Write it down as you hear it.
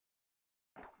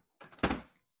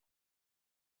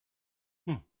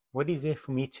What is there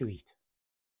for me to eat?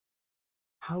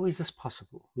 How is this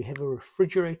possible? We have a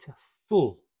refrigerator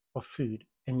full of food,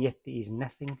 and yet there is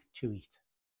nothing to eat.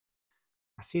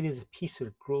 I see there's a piece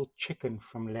of grilled chicken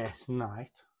from last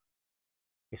night.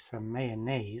 There's some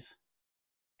mayonnaise.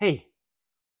 Hey,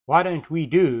 why don't we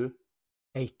do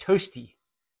a toastie?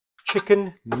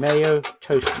 Chicken mayo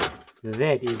toastie.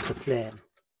 That is the plan.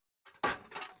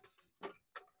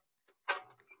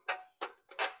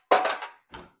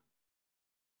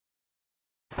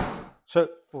 So,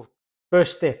 for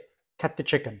first step, cut the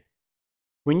chicken.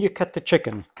 When you cut the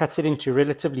chicken, cut it into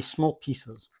relatively small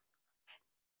pieces.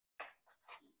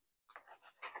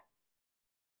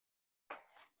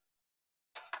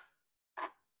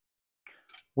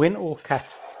 When all cut,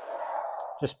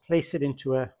 just place it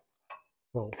into a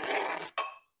bowl.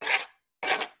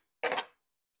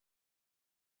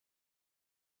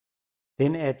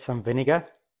 Then add some vinegar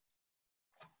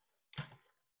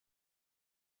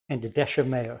and a dash of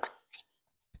mayo.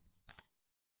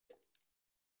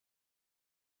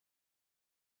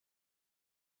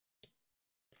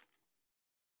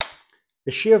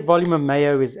 The sheer volume of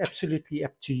mayo is absolutely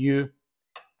up to you.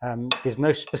 There's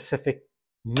no specific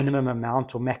minimum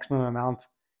amount or maximum amount.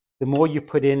 The more you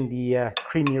put in, the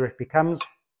creamier it becomes.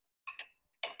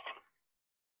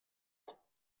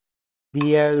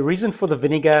 The reason for the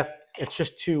vinegar, it's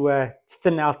just to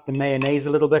thin out the mayonnaise a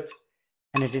little bit,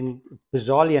 and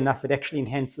bizarrely enough, it actually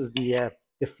enhances the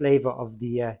flavor of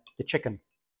the chicken.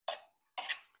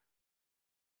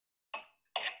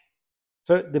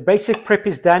 So the basic prep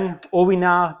is done. All we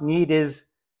now need is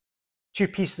 2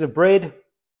 pieces of bread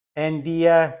and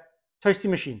the toastie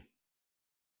machine.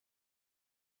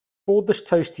 For this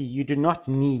toastie, you do not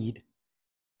need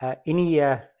any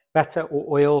butter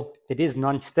or oil. It is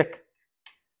non-stick.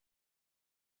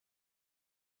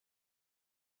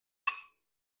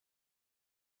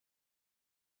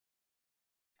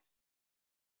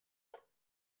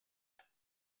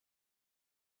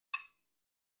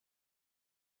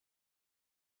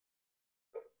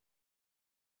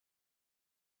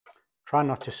 Try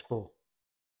not to spill.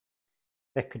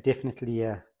 That could definitely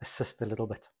assist a little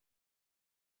bit.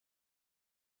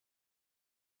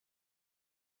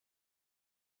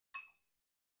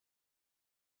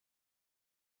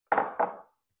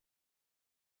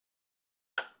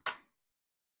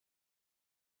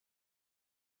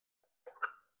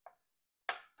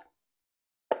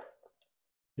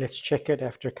 Let's check it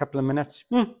after a couple of minutes.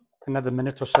 Another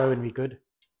minute or so and we're good.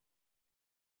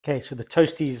 Okay, so the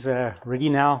toastie is ready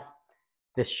now.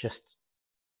 Let's just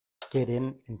get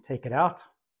in and take it out.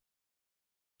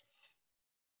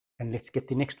 And let's get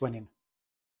the next one in.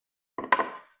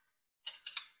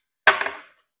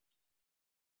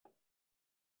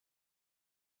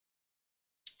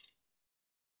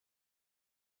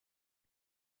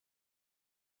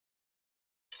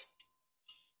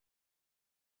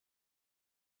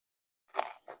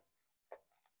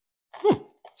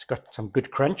 It's got some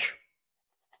good crunch.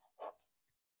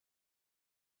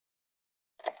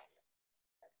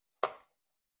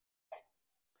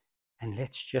 And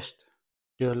let's just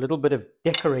do a little bit of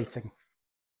decorating.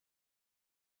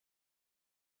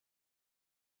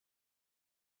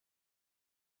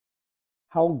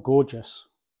 How gorgeous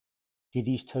do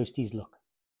these toasties look?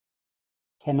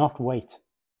 Cannot wait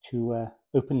to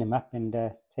open them up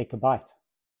and take a bite.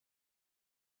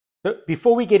 So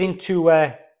before we get into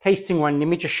tasting one, let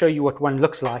me just show you what one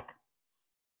looks like.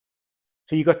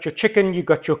 So you got your chicken, you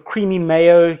got your creamy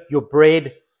mayo, your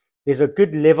bread. There's a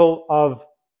good level of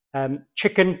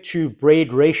chicken to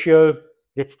bread ratio.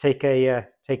 Let's take a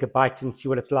bite and see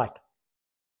what it's like.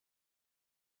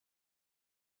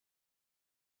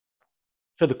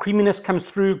 So the creaminess comes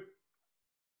through.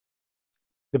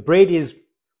 The bread is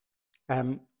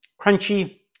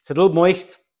crunchy. It's a little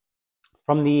moist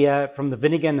from the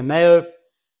vinegar and the mayo,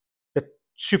 but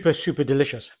super, super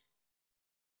delicious.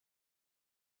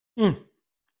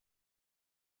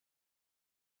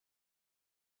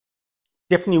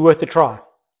 Definitely worth a try.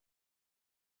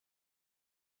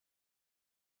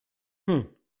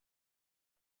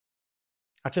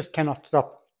 I just cannot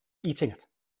stop eating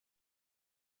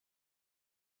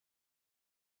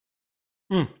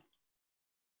it.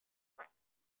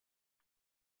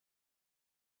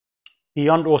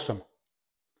 Beyond awesome.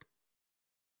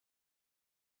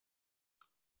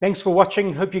 Thanks for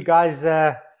watching. Hope you guys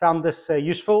found this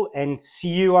useful, and see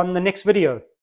you on the next video.